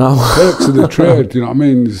 I don't know. Perks of the trade, you know what I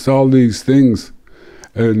mean? It's all these things.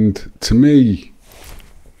 And to me,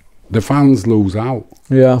 the fans lose out.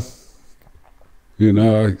 Yeah. You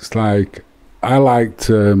know, it's like, I liked,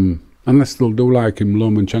 and I still do like him,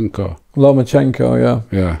 Lomachenko. Lomachenko, yeah.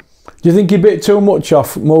 Yeah. Do you think he bit too much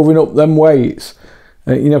off moving up them weights?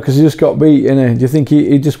 You know, because he just got beat, innit? Do you think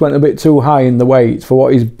he just went a bit too high in the weights for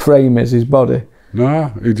what his frame is, his body?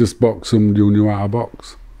 No, he just boxed somebody who knew how to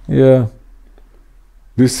box. Yeah.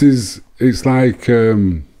 It's like, a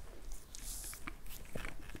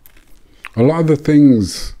lot of the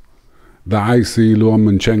things that I see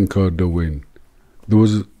Lomachenko doing,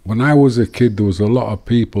 when I was a kid, there was a lot of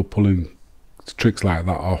people pulling tricks like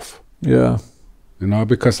that off. Yeah. You know,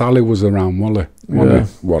 because Ali was around, Wally.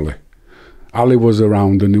 Ali was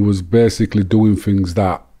around, and he was basically doing things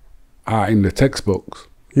that are in the textbooks.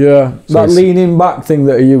 Yeah, so that leaning back thing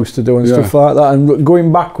that he used to do and stuff like that, and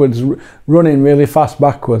going backwards, running really fast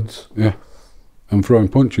backwards. Yeah, and throwing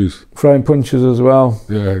punches. Throwing punches as well.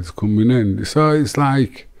 Yeah, it's coming in. So it's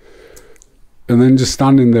like, and then just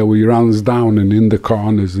standing there with your hands down and in the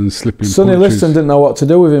corners and slipping Sonny punches. Liston didn't know what to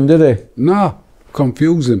do with him, did he? No,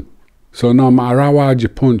 confuse him. So no matter how hard you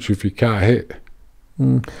punch, if you can't hit.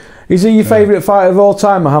 Is he your favourite fighter of all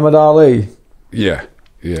time, Muhammad Ali? Yeah,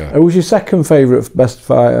 yeah. Who was your second favourite best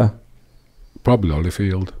fighter? Probably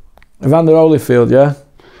Holyfield. Evander Holyfield, yeah?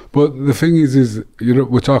 But the thing is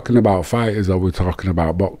we're talking about fighters, or we're talking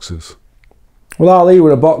about boxers? Well, Ali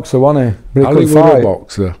was a boxer, wasn't he? But he Ali could was fight. a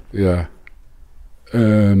boxer, yeah.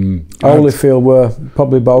 Holyfield were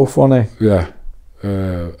probably both, wasn't he? Yeah,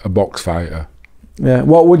 a box fighter. Yeah.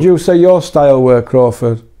 What would you say your style were,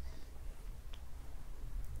 Crawford?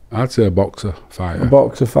 I'd say a boxer fighter. A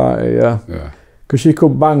boxer fighter, yeah. Yeah. Because you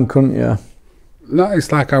could bang, couldn't you? No,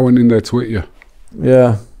 it's like I went in there to hit you.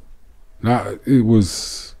 Yeah. No, it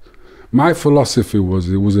was... My philosophy was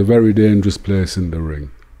it was a very dangerous place in the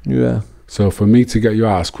ring. Yeah. So for me to get you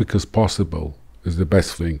out as quick as possible is the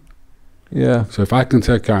best thing. Yeah. So if I can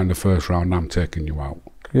take you out in the first round, I'm taking you out.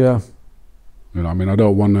 Yeah. You know what I mean? I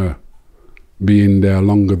don't want to be in there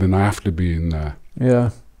longer than I have to be in there. Yeah.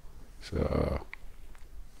 So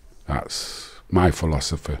that's my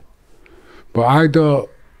philosophy. But I don't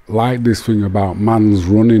like this thing about man's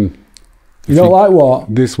running. You don't like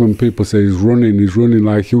what? This, when people say he's running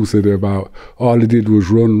like you said about all he did was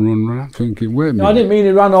run. I'm thinking, wait a minute. No, I didn't mean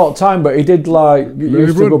he ran all the time, but he did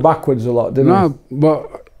used to go backwards a lot, didn't he? No,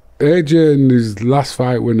 but AJ in his last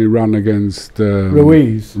fight when he ran against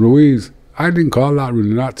Ruiz, I didn't call that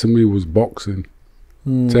running. That to me was boxing.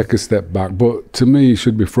 Take a step back. But to me, he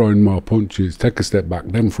should be throwing more punches. Take a step back,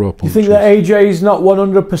 then throw punches. You think that AJ's not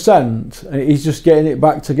 100% and he's just getting it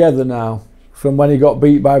back together now from when he got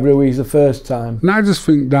beat by Ruiz the first time? And I just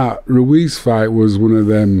think that Ruiz fight was one of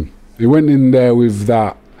them. He went in there with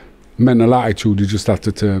that mental attitude. He just had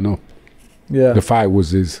to turn up. Yeah. The fight was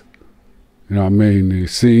his. You know what I mean? He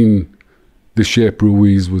seen the shape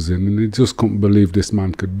Ruiz was in, and he just couldn't believe this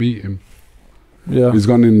man could beat him. Yeah. He's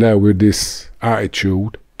gone in there with this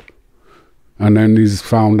attitude, and then he's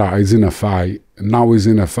found out he's in a fight, and now he's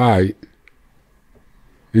in a fight,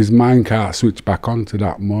 his mind can't switch back onto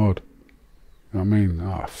that mode. You know what I mean?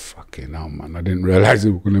 Oh, fucking hell, man. I didn't realise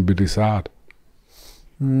it was going to be this hard.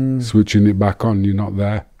 Switching it back on, you're not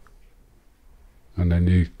there. And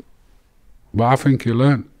then but I think you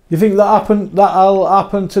learn. You think that'll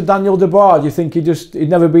happen to Daniel Dubois? Do you think he'd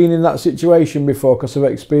never been in that situation before because of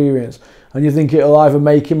experience? And you think it'll either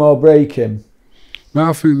make him or break him?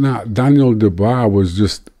 I think that Daniel Dubois was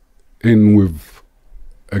just in with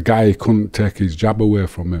a guy who couldn't take his jab away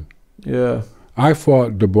from him. Yeah. I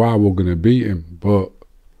thought Dubois were going to beat him, but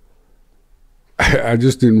I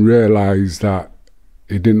just didn't realise that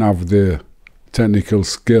he didn't have the technical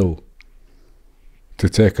skill to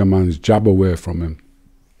take a man's jab away from him.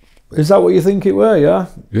 Is that what you think it were, yeah?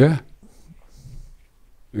 Yeah.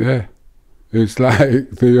 Yeah. It's like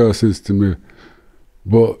Theo says to me,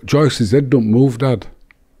 but Joyce's head don't move, Dad.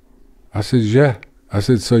 I said, yeah. I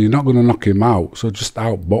said, so you're not going to knock him out, so just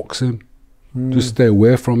outbox him. Just stay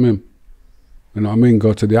away from him. You know what I mean?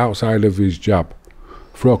 Go to the outside of his jab.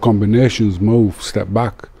 Throw combinations, move, step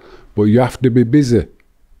back. But you have to be busy.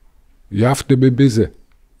 You have to be busy.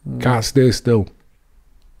 Can't stay still.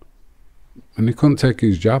 And he couldn't take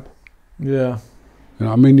his jab. Yeah. You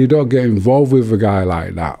know what I mean? You don't get involved with a guy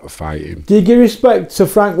like that fighting. Do you give respect to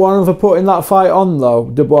Frank Warren for putting that fight on, though,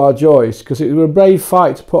 Dubois-Joyce? Because it was a brave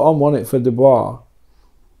fight to put on, wasn't it, for Dubois?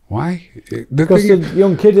 Why? Because the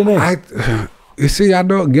young kid, innit? You see, I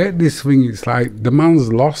don't get this thing. It's like the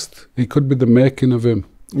man's lost. It could be the making of him.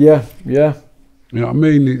 Yeah, yeah. You know what I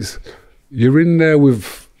mean? You're in there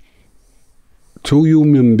with two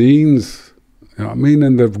human beings. You know what I mean?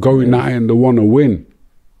 And they're going at it and they want to win.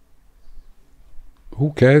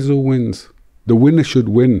 Who cares who wins? The winner should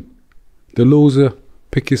win. The loser,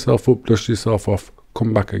 pick yourself up, dust yourself off,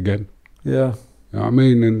 come back again. Yeah. You know what I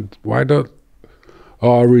mean? And why don't...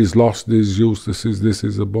 Oh, he's lost, he's useless, this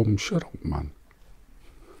is a bum. Shut up, man.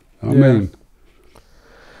 You know what I mean?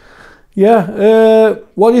 Yeah.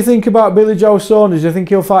 What do you think about Billy Joe Saunders? Do you think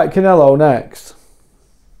he'll fight Canelo next?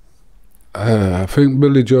 I think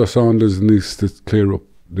Billy Joe Saunders needs to clear up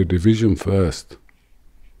the division first.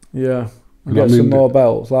 Yeah. And get some more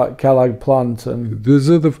belts, like Kellogg Plant and... There's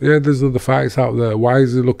other fights out there. Why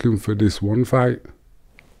is he looking for this one fight?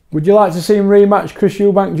 Would you like to see him rematch Chris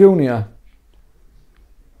Eubank Jr.?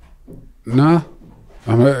 No.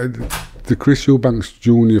 I mean, the Chris Eubanks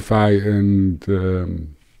Jr. fight and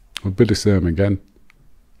will be the same again.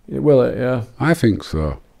 Will it, yeah? I think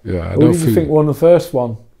so. Yeah. Who did you think won the first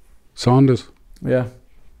one? Saunders. Yeah.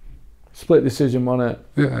 Split decision, wasn't it?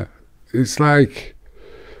 Yeah. It's like...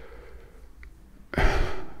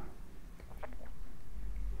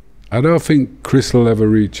 I don't think Chris will ever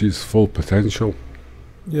reach his full potential.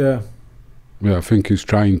 Yeah. Yeah, I think he's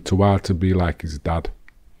trying too hard to be like his dad.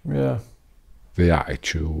 Yeah. The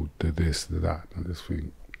attitude, the this, the that. I just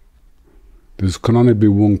think there can only be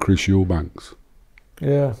one Chris Eubanks.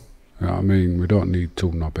 Yeah. You know what I mean? We don't need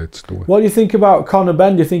two knobheads, do we? What do you think about Conor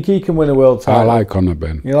Benn? Do you think he can win a world title? I like Conor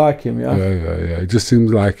Benn. You like him, yeah? Yeah. It just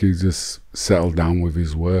seems like he's just settled down with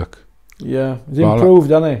his work. Yeah. He's improved,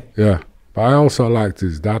 hasn't he? Yeah. But I also liked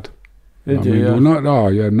his dad. Did you?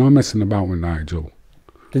 Yeah. No messing about with Nigel.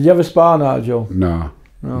 Did you ever spar Nigel? No.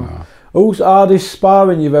 Who's the hardest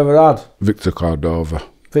sparring you've ever had? Victor Cordova.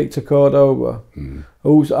 Victor Cordova.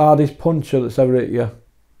 Who's the hardest puncher that's ever hit you?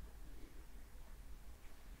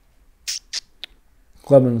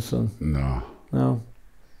 Clemenson. No.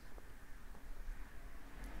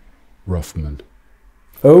 Rothman.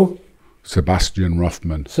 Who? Sebastian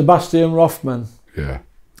Rothman. Sebastian Rothman. Yeah.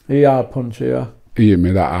 He hard puncher, yeah. He hit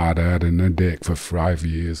me that hard. I had an headache for 5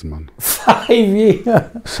 years, man. 5 years?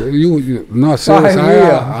 So no, seriously,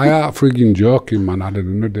 I ain't frigging joking, man. I had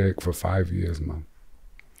an headache for 5 years, man.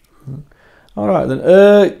 All right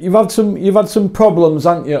then. You've had some problems,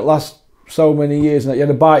 haven't you? Last so many years, and you had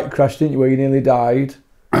a bike crash, didn't you, where you nearly died?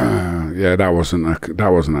 Yeah, that wasn't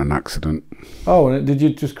an accident. Oh, and did you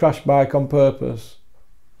just crash bike on purpose?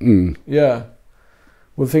 Yeah.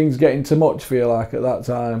 Were things getting too much for you, like at that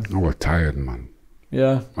time? I was tired, man.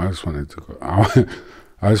 Yeah. I just wanted to go.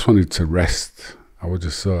 I just wanted to rest. I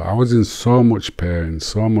was in so much pain,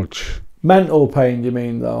 so much. Mental pain, you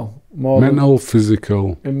mean, though? More mental,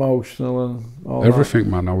 physical, emotional, and all everything,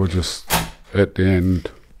 man. I was just at the end.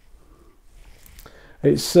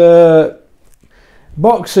 It's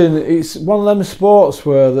boxing. It's one of them sports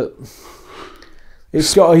where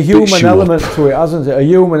it's got a human element to it, hasn't it? A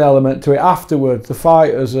human element to it. Afterwards, the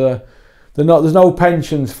fighters are. There's no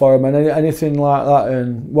pensions for them and anything like that.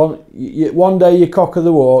 And one day you cock of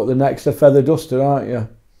the walk, the next a feather duster, aren't you?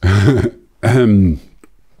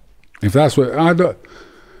 If that's what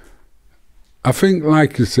I think,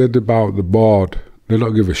 like you said about the board, they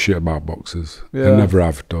don't give a shit about boxers. Yeah. They never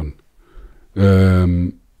have done.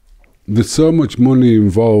 There's so much money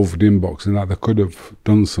involved in boxing that they could have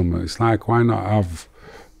done something. It's like, why not have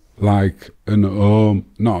like an home,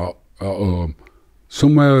 not a home,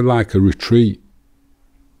 somewhere like a retreat,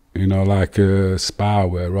 you know, like a spa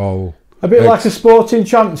where all A bit like a sporting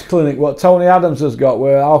champs clinic, what Tony Adams has got,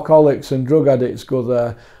 where alcoholics and drug addicts go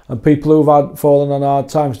there, and people who've had fallen on hard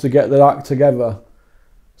times to get their act together.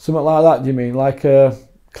 Something like that, do you mean? Like a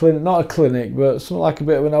clinic, not a clinic, but something like a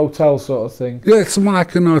bit of an hotel sort of thing. Yeah, it's something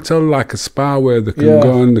like an hotel, like a spa where they can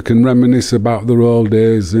go and they can reminisce about their old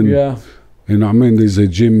days. And, you know what I mean? There's a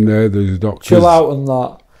gym there, there's doctors. Chill out and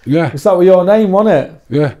that. Yeah. Is that with your name, wasn't it?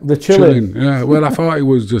 Yeah. The chilling. Yeah. Well, I thought it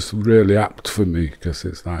was just really apt for me because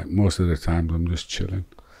it's like most of the times I'm just chilling.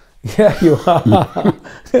 Yeah, you are.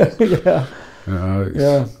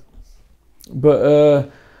 Yeah.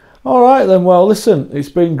 But, all right then. Well, listen, it's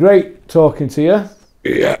been great talking to you.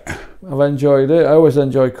 Yeah. I've enjoyed it. I always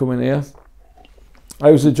enjoy coming here. I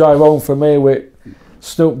used to drive home from here with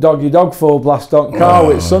Snoop Doggy Dogg full blast on car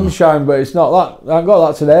with sunshine, but it's not that. I haven't got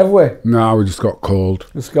that today, have we? No, we just got cold.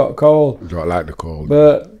 Just got cold. I don't like the cold.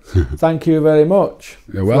 But thank you very much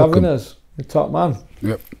You're welcome. for having us. You're top man.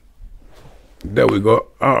 Yep. There we go.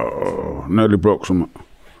 Oh, nearly broke something.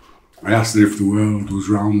 I asked her if the world was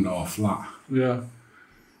round or flat. Yeah.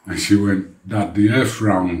 And she went, Dad, the earth's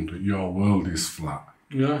round, your world is flat.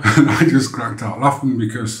 Yeah. And I just cracked out laughing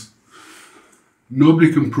because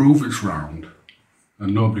nobody can prove it's round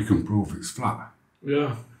and nobody can prove it's flat.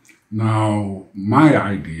 Yeah. Now, my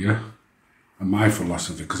idea and my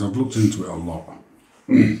philosophy, because I've looked into it a lot,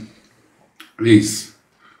 is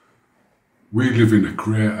we live in a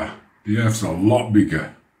crater. The earth's a lot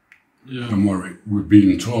bigger than what we're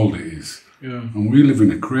being told it is. Yeah. And we live in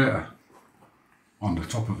a crater on the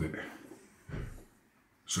top of it.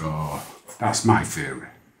 So that's my theory.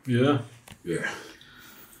 Yeah. Yeah.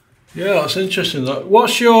 Yeah, that's interesting.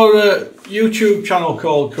 What's your YouTube channel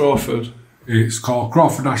called, Crawford? It's called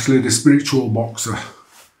Crawford Ashley, the Spiritual Boxer.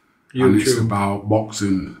 YouTube. And it's about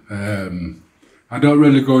boxing. I don't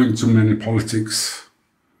really go into many politics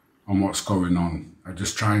on what's going on. I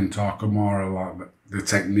just try and talk more about the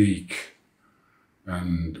technique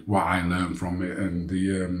and what I learned from it and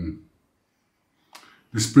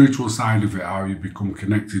the spiritual side of it, how you become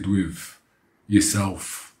connected with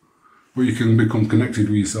yourself. But you can become connected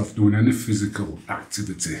with yourself doing any physical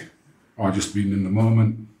activity or just being in the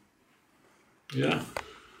moment. Yeah.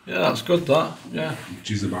 Yeah, that's good, that. Yeah.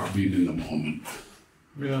 Which is about being in the moment.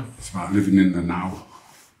 Yeah. It's about living in the now.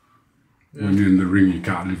 Yeah. When you're in the ring, you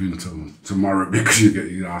can't live until tomorrow because you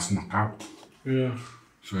get your ass knocked out. Yeah.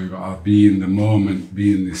 So you got to be in the moment,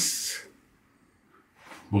 be in this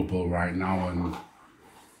bubble right now. And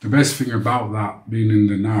the best thing about that, being in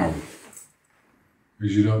the now,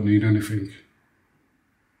 is you don't need anything.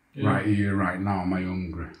 Yeah. Right here, right now, am I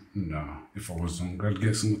hungry? No. If I was hungry, I'd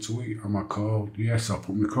get something to eat. Am I cold? Yes, I'll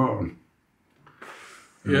put my coat on.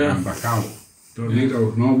 And I'm back out. Don't need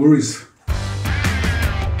no worries.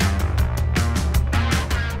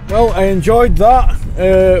 Well, I enjoyed that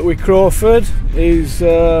with Crawford. He's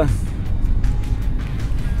a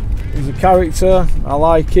character. I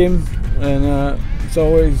like him, and it's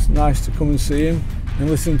always nice to come and see him and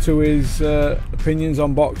listen to his opinions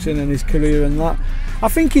on boxing and his career and that. I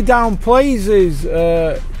think he downplays his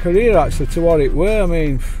career actually to what it were. I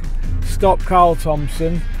mean, stopped Carl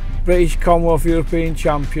Thompson, British Commonwealth European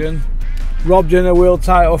champion, robbed in a world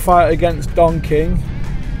title fight against Don King,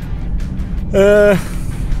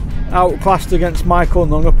 outclassed against Michael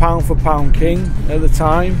Nunn, a pound for pound king at the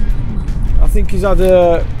time. I think he's had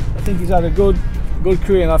a good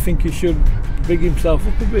career, and I think he should big himself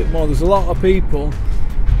up a bit more. There's a lot of people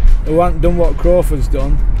who haven't done what Crawford's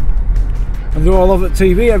done, and they're all over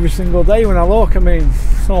TV every single day. When I look, I mean,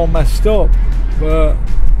 it's all messed up. But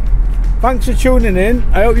thanks for tuning in.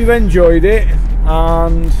 I hope you've enjoyed it,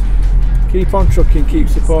 and keep on trucking, keep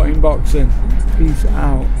supporting boxing. Peace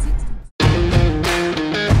out.